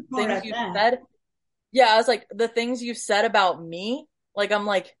brain part things at you've that. said. Yeah, I was like, the things you've said about me, like I'm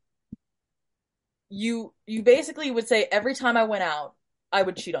like, you basically would say every time I went out, I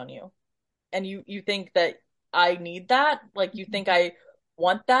would cheat on you. And you think that I need that? Like you think I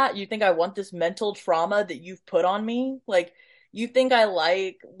want that? You think I want this mental trauma that you've put on me? Like you think I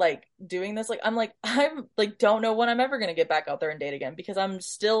like doing this? Like I'm like don't know when I'm ever gonna get back out there and date again because I'm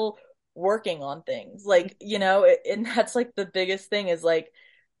still working on things. Like, and that's like the biggest thing is like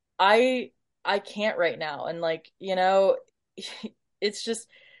I I can't right now. And like, it's just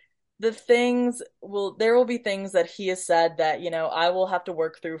there will be things that he has said that, I will have to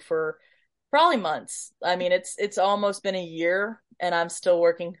work through for probably months. I mean, it's almost been a year and I'm still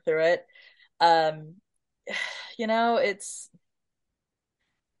working through it. Um, it's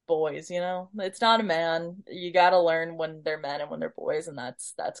boys, it's not a man. You got to learn when they're men and when they're boys, and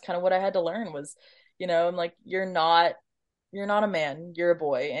that's kind of what I had to learn was, I'm like, you're not a man, you're a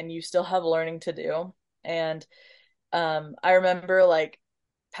boy, and you still have learning to do. And I remember like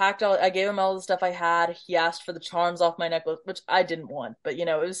I gave him all the stuff I had. He asked for the charms off my necklace, which I didn't want, but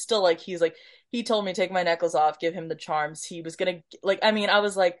it was still like he told me to take my necklace off, give him the charms. He was gonna like I mean, I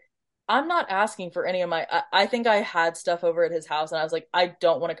was like, I'm not asking for any of I think I had stuff over at his house and I was like, I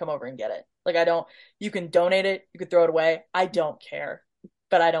don't want to come over and get it. Like I don't you can donate it, you can throw it away. I don't care.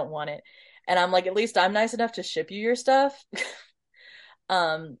 But I don't want it. And I'm like, at least I'm nice enough to ship you your stuff.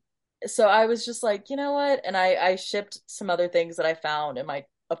 Um, so I was just like, you know what? And I shipped some other things that I found in my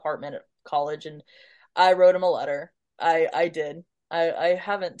apartment at college, and I wrote him a letter. I did. I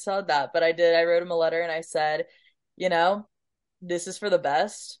haven't said that, but I did. I wrote him a letter and I said, you know, this is for the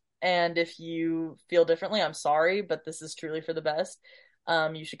best. And if you feel differently, I'm sorry, but this is truly for the best.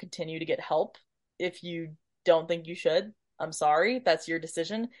 You should continue to get help if you don't think you should. I'm sorry, that's your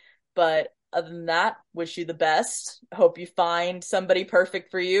decision. But other than that, wish you the best. Hope you find somebody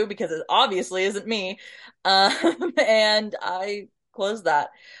perfect for you because it obviously isn't me. And I close that.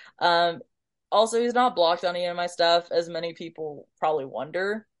 Um, Also, he's not blocked on any of my stuff, as many people probably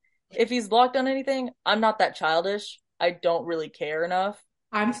wonder. If he's blocked on anything, I'm not that childish. I don't really care enough.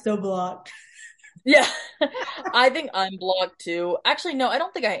 I'm still blocked. Yeah, I think I'm blocked too. Actually, no, I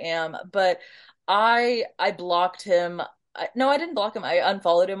don't think I am, but I blocked him. No, I didn't block him. I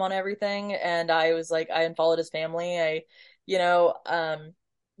unfollowed him on everything, and I was like, I unfollowed his family. You know,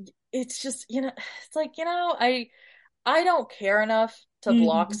 it's just, it's like, I don't care enough to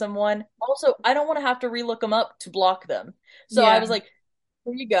block Mhm. someone. Also, I don't want to have to relook them up to block them. So I Yeah, was like,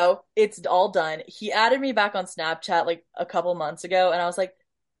 here you go. It's all done. He added me back on Snapchat like a couple months ago, and I was like,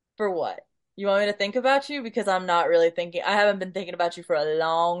 for what? You want me to think about you? Because I'm not really thinking. I haven't been thinking about you for a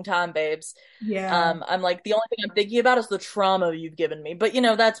long time, babes. yeah. I'm like, the only thing I'm thinking about is the trauma you've given me. But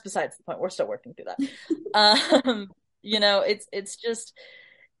that's besides the point. We're still working through that. Um, it's just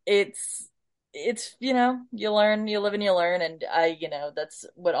it's you learn, you live and you learn, and that's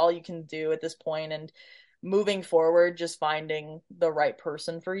what all you can do at this point. And moving forward, just finding the right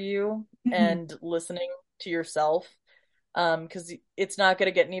person for you Mhm. and listening to yourself, because it's not going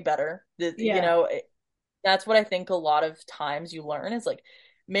to get any better. Yeah. That's what I think a lot of times you learn is like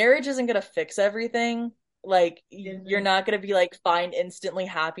marriage isn't going to fix everything. Like you're Isn't. not going to be like find instantly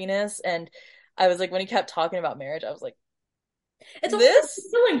happiness. And I was like, when he kept talking about marriage, I was like, It's also like this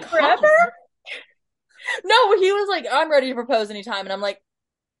still in forever? college. No, he was like, I'm ready to propose anytime. And I'm like,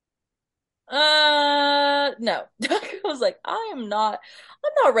 no. I was like, I'm not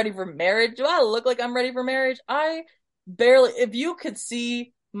ready for marriage. Do I look like I'm ready for marriage? I barely, if you could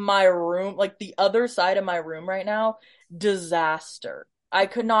see my room, like the other side of my room right now, disaster. I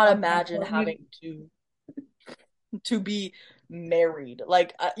could not Love that imagine for you. having to be married.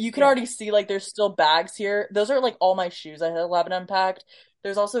 Like you can Yeah. already see like there's still bags here. Those are like all my shoes I haven't unpacked.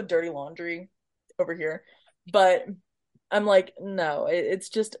 There's also dirty laundry over here. But I'm like, no, it's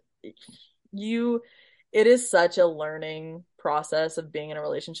just you it is such a learning process of being in a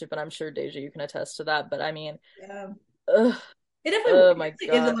relationship, and I'm sure Deja you can attest to that. But I mean, Yeah. ugh, It oh my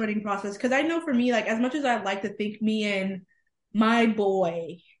definitely is a God. learning process because I know for me, like as much as I'd like to think me and my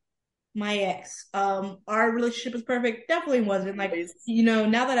boy, my ex, our relationship was perfect, definitely wasn't. Like, Always.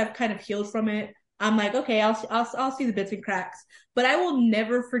 now that I've kind of healed from it, I'm like, okay, I'll see the bits and cracks. But I will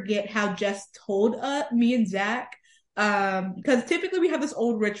never forget how Jess told me and Zach, because typically we have this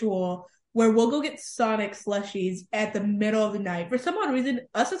old ritual where we'll go get Sonic slushies at the middle of the night. For some odd reason,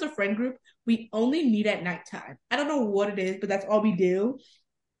 us as a friend group, we only meet at nighttime. I don't know what it is, but that's all we do.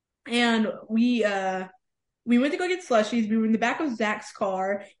 And we went to go get slushies. We were in the back of Zach's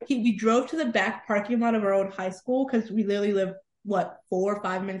car. We drove to the back parking lot of our old high school because we literally live what 4 or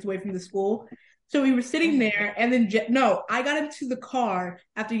 5 minutes away from the school. So we were sitting Mhm. there, and then no, I got into the car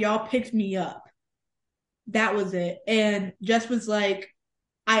after y'all picked me up. That was it. And Jess was like,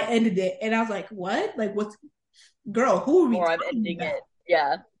 I ended it, and I was like, what? Like, what's girl? Who are we Or I'm talking ending about? it.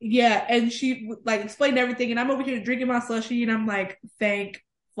 Yeah. Yeah, and she like explained everything, and I'm over here drinking my slushy, and I'm like, thank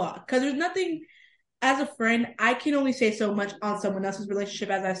fuck, because there's nothing as a friend, I can only say so much on someone else's relationship,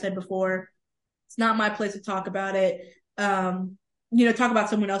 as I said before. It's not my place to talk about it. Talk about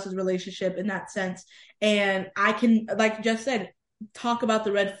someone else's relationship in that sense. And I can, like just said, talk about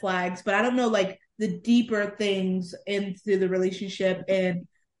the red flags, but I don't know like the deeper things into the relationship. And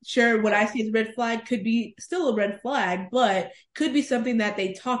sure, what I see as a red flag could be still a red flag, but could be something that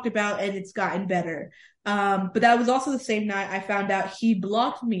they talked about and it's gotten better. But that was also the same night I found out he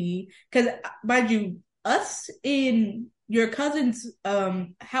blocked me because, mind you, us in your cousin's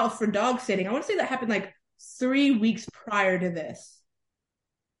house for dog sitting. I want to say that happened like 3 weeks prior to this.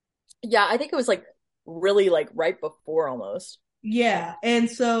 Yeah, I think it was like really like right before almost. Yeah, and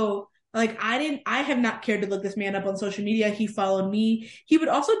so like I have not cared to look this man up on social media. He followed me. He would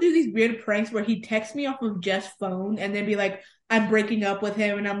also do these weird pranks where he'd text me off of Jeff's phone and then be like, "I'm breaking up with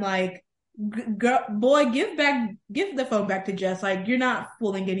him," and I'm like, "Girl, boy, give the phone back to Jess. Like you're not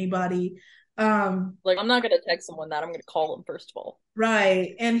fooling anybody." Um, Like, I'm not gonna text someone that. I'm gonna call them first of all.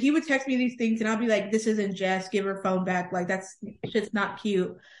 Right. And he would text me these things and I'll be like, this isn't Jess, give her phone back. Like that's shit's not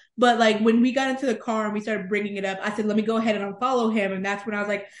cute. But like when we got into the car and we started bringing it up, I said, let me go ahead and unfollow him. And that's when I was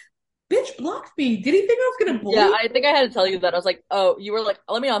like, bitch blocked me. Did he think I was gonna Yeah, bully? I think I had to tell you that. I was like, oh, you were like,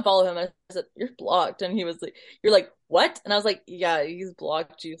 let me unfollow him. I said, you're blocked. And he was like, you're like, what? And I was like, yeah, he's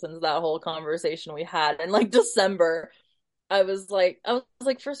blocked you since that whole conversation we had in like December. I was like,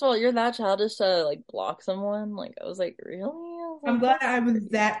 first of all, you're that childish to like block someone. Like, I was like, really? I was I'm like, glad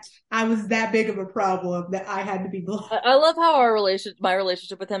that's so crazy. I was that big of a problem that I had to be the I love how my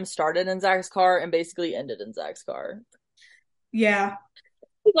relationship with him started in Zach's car and basically ended in Zach's car. yeah.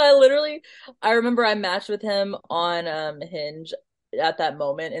 I literally, I remember I matched with him on Hinge at that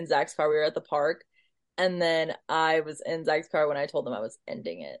moment in Zach's car. We were at the park, and then I was in Zach's car when I told him I was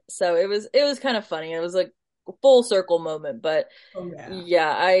ending it. So it was kind of funny. It was like a full circle moment, but Oh yeah.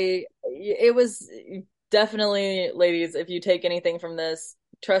 yeah, it was definitely, ladies, if you take anything from this,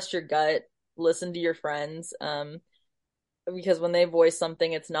 trust your gut, listen to your friends. Because when they voice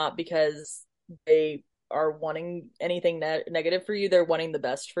something, it's not because they are wanting anything negative for you. They're wanting the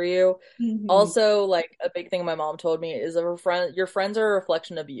best for you. Hmm. Also, like a big thing my mom told me is your friends are a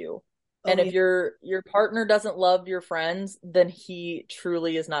reflection of you. Oh And if yeah. your partner doesn't love your friends, then he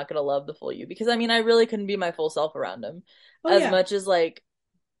truly is not going to love the full you. Because I mean, I really couldn't be my full self around him. Oh As yeah. much as like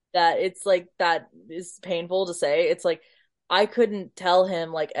that it's like that is painful to say. It's like I couldn't tell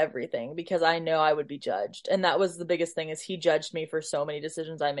him like everything because I know I would be judged. And that was the biggest thing is he judged me for so many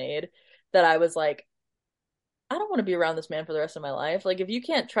decisions I made that I was like, I don't want to be around this man for the rest of my life. Like if you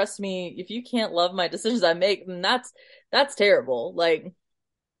can't trust me, if you can't love my decisions I make, then that's terrible. Like,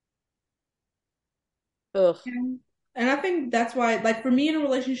 ugh. And and I think that's why, like for me in a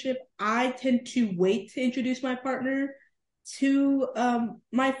relationship, I tend to wait to introduce my partner to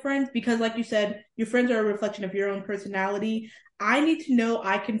my friends because, like you said, your friends are a reflection of your own personality. I need to know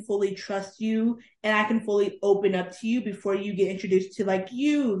I can fully trust you and I can fully open up to you before you get introduced to like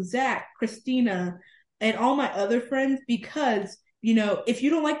you, Zach, Christina, and all my other friends because, if you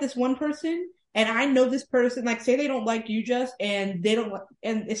don't like this one person, and I know this person, like say they don't like you just and they don't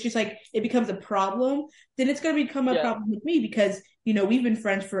and it's just like it becomes a problem, then it's gonna become a Yeah. problem with me because we've been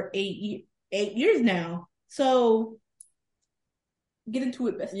friends for 8 years now. So get into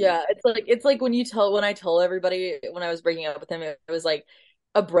it, bestie. Yeah, it's like when I tell everybody when I was breaking up with him, it was like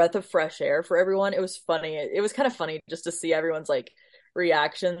a breath of fresh air for everyone. It was funny. It was kind of funny just to see everyone's like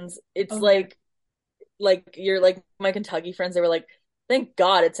reactions. It's Oh yeah. like you're like my Kentucky friends, they were like, thank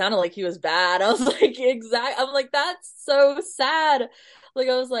God it sounded like he was bad. I was like, I'm like, that's so sad. Like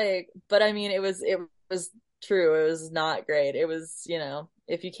I was like, but I mean it was true. It was not great. It was,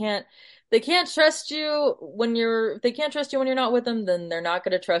 if you can't they can't trust you when you're if they can't trust you when you're not with them, then they're not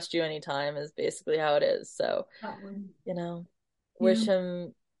gonna trust you anytime is basically how it is. So, That one. you know, Yeah. wish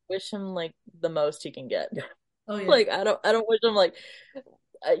him wish him like the most he can get. Oh yeah. Like I don't wish him like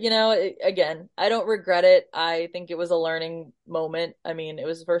again, I don't regret it. I think it was a learning moment. I mean, it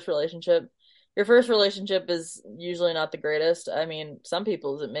was the first relationship. Your first relationship is usually not the greatest. I mean, some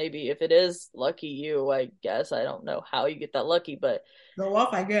people's it may be. If it is, lucky you, I guess. I don't know how you get that lucky, but Go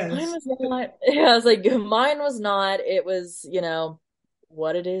off, I mine guess. was not. Yeah, I was like, mine was not. It was,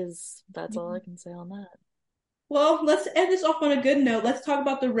 what it is. That's all I can say on that. Well, let's end this off on a good note. Let's talk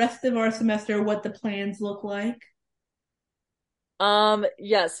about the rest of our semester, what the plans look like.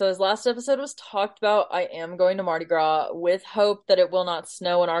 Yeah, so as last episode was talked about, I am going to Mardi Gras with hope that it will not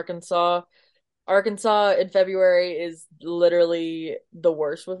snow in Arkansas. Arkansas in February is literally the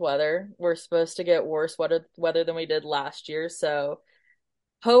worst with weather. We're supposed to get worse weather than we did last year, so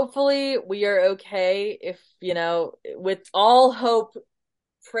hopefully we are okay. If, with all hope,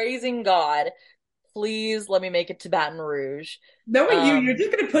 praising God, please let me make it to Baton Rouge. Knowing you, you're Um,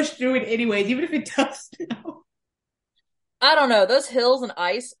 just gonna push through it anyways, even if it does snow. I don't know, those hills and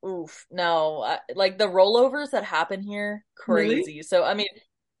ice, oof, no, like the rollovers that happen here, Really? crazy. So, I mean,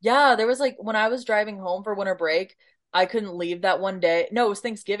 yeah, there was like when I was driving home for winter break, I couldn't leave that one day. No, it was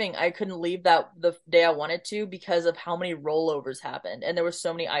Thanksgiving. I couldn't leave that the day I wanted to because of how many rollovers happened, and there were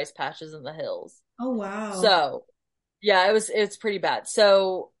so many ice patches in the hills. Oh wow. So, yeah, it's pretty bad.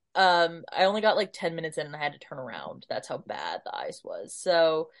 So, I only got like 10 minutes in and I had to turn around. That's how bad the ice was.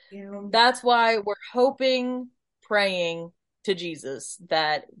 So, Yeah. that's why we're hoping, praying to Jesus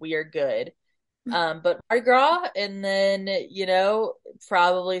that we are good. But Mardi Gras, and then,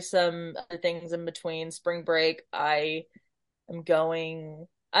 probably some other things in between. Spring break, I am going,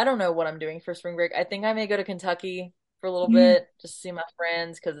 I don't know what I'm doing for spring break. I think I may go to Kentucky for a little Mm. bit, just to see my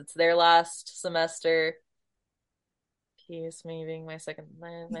friends because it's their last semester. Peace, me being my second,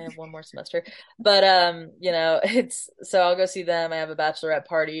 I have one more semester. But it's so I'll go see them. I have a bachelorette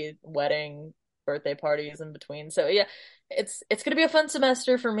party, wedding, birthday parties in between. So yeah, it's gonna be a fun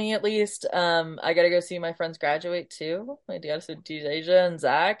semester for me at least. I gotta go see my friends graduate too. I gotta see Deja and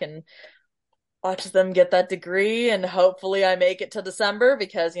Zach and watch them get that degree, and hopefully I make it to December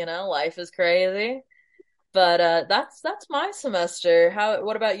because life is crazy. But that's my semester.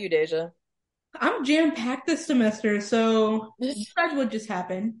 What about you, Deja? I'm jam packed this semester, so that would just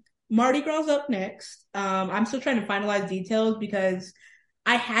happen. Mardi Gras up next. I'm still trying to finalize details because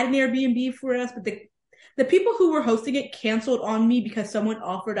I had an Airbnb for us, but the people who were hosting it canceled on me because someone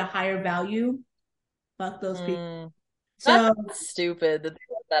offered a higher value. Fuck those people. Mm, that's So stupid that they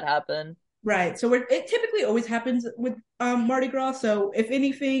let that happen. right. So it typically always happens with Mardi Gras. So if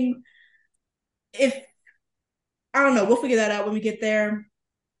anything, if I don't know, we'll figure that out when we get there.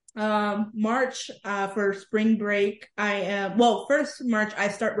 March for spring break, I am well, first March I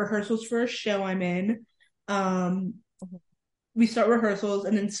start rehearsals for a show I'm in. Um we start rehearsals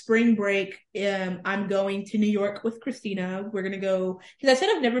and then spring break, I'm going to New York with Christina. We're gonna go because I said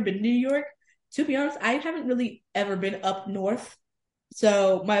I've never been to New York. To be honest, I haven't really ever been up north.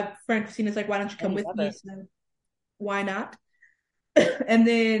 So my friend Christina's like, why don't you Oh, come you with me? haven't. So why not? And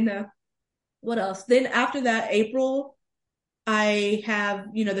then what else? Then after that, April, I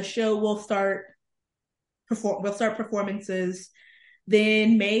have, the show will start we'll start performances.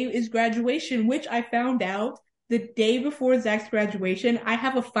 Then May is graduation, which I found out the day before Zach's graduation, I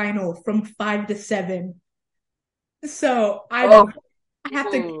have a final from 5 to 7. So Oh, I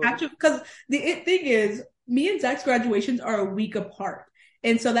have to catch ooh. up because thing is, me and Zach's graduations are a week apart.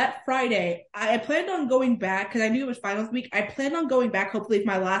 And so that Friday, I planned on going back because I knew it was finals week. I planned on going back. Hopefully, if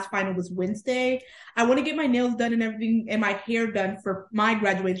my last final was Wednesday, I want to get my nails done and everything and my hair done for my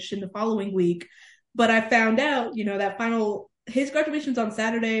graduation the following week. But I found out, that his graduation's on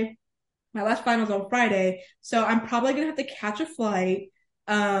Saturday. My last final's on Friday. So I'm probably going to have to catch a flight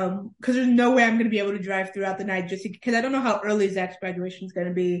because there's no way I'm going to be able to drive throughout the night just because I don't know how early Zach's graduation is going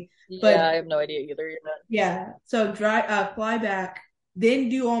to be. Yeah, But I have no idea either. Yet. yeah, so fly back, then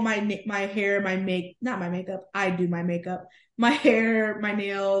do all my hair, not my makeup. I do my makeup, my hair, my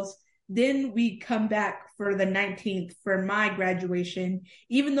nails. Then we come back for the 19th for my graduation.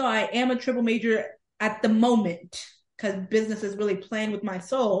 Even though I am a triple major at the moment, because business is really playing with my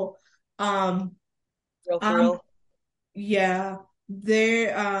soul. Um, Real for um, real. yeah,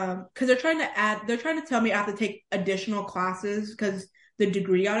 because they're trying to tell me I have to take additional classes because the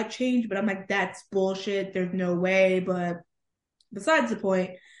degree ought to change, but I'm like, that's bullshit. There's no way. But besides the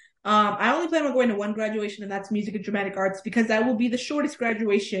point, I only plan on going to one graduation, and that's music and dramatic arts because that will be the shortest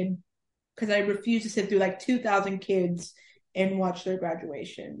graduation because I refuse to sit through like 2,000 kids and watch their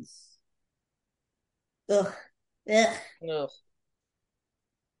graduations. Ugh, ugh, Ugh.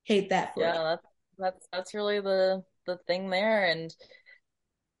 hate that for a Yeah, that's really the thing there, and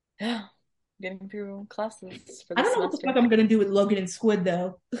yeah, getting through classes for I don't this know what the fuck semester. I'm gonna do with Logan and Squid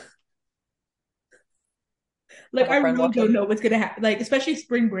though. Like, Have I a friend really watch don't them. know what's gonna happen. Like, especially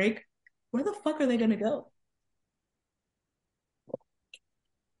spring break. Where the fuck are they gonna go?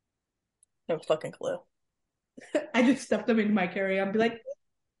 No fucking clue. I just stuffed them into my carry-on, be like,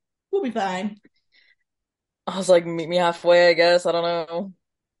 we'll be fine. I was like, meet me halfway, I guess. I don't know.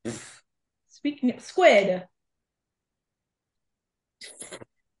 Speaking of Squid,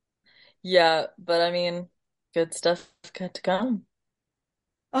 Yeah, but I mean, good stuff got to come.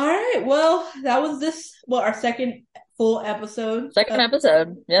 all right, well, that was our second full episode. Second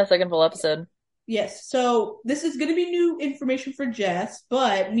episode. Yeah, second full episode. Yes, so this is gonna be new information for Jess,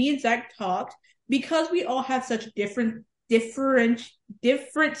 but me and Zach talked because we all have such different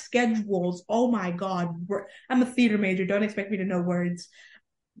schedules. Oh my God, I'm a theater major. Don't expect me to know words.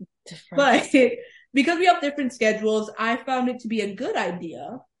 Different. But because we have different schedules, I found it to be a good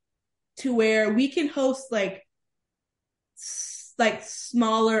idea to where we can host like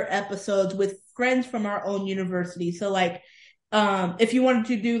smaller episodes with friends from our own university. So like if you wanted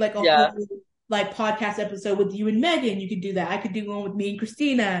to do like a whole Yeah, like podcast episode with you and Megan, you could do that. I could do one with me and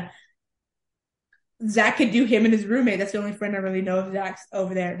Christina. Zach could do him and his roommate. That's the only friend I really know of Zach's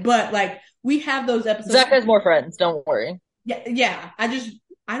over there. But like we have those episodes. Zach has more friends. Don't worry. Yeah, yeah.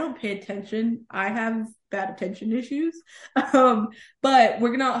 I don't pay attention. I have bad attention issues. But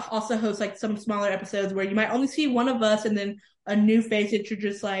we're gonna also host like some smaller episodes where you might only see one of us and then a new face that you're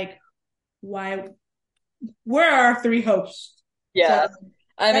just like, why? Where are our three hosts? So Yeah.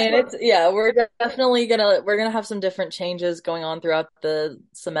 I that's mean, what. it's yeah, we're gonna have some different changes going on throughout the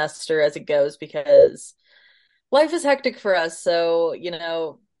semester as it goes because life is hectic for us. So,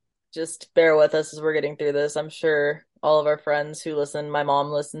 just bear with us as we're getting through this. I'm sure all of our friends who listen, my mom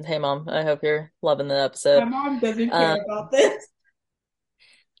listens. Hey, mom, I hope you're loving the My episode. mom doesn't Um, care about this.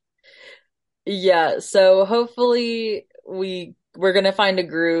 yeah, so hopefully we're gonna find a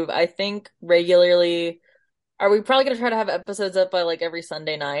groove. I think regularly, are we probably gonna try to have episodes up by like every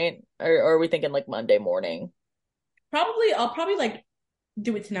Sunday night, or are we thinking like Monday morning? I'll probably like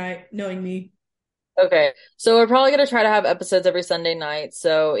do it tonight, knowing me. Okay, so we're probably gonna try to have episodes every Sunday night.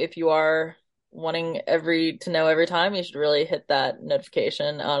 So if you are wanting every to know every time, you should really hit that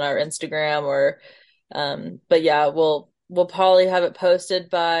notification on our Instagram or but yeah, we'll probably have it posted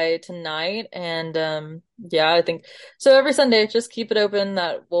by tonight and yeah, I think so every Sunday just keep it open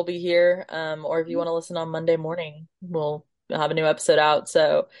that we'll be here or if you want to listen on Monday morning, we'll have a new episode out.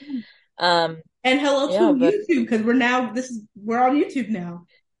 So um And hello to yeah, but YouTube because we're on YouTube now.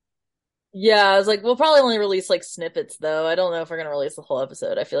 yeah, I was like, we'll probably only release like snippets though. I don't know if we're gonna release the whole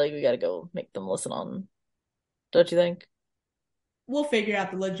episode. I feel like we gotta go make them listen on, don't you think? We'll figure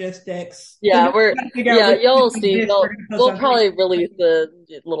out the logistics because Yeah, we're trying to figure out yeah, which you'll of see. this we're going to post We'll on probably Facebook. release the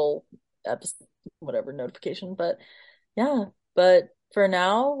little episode, whatever notification, but yeah. But for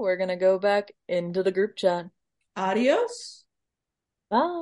now, we're gonna go back into the group chat. Adios. Bye.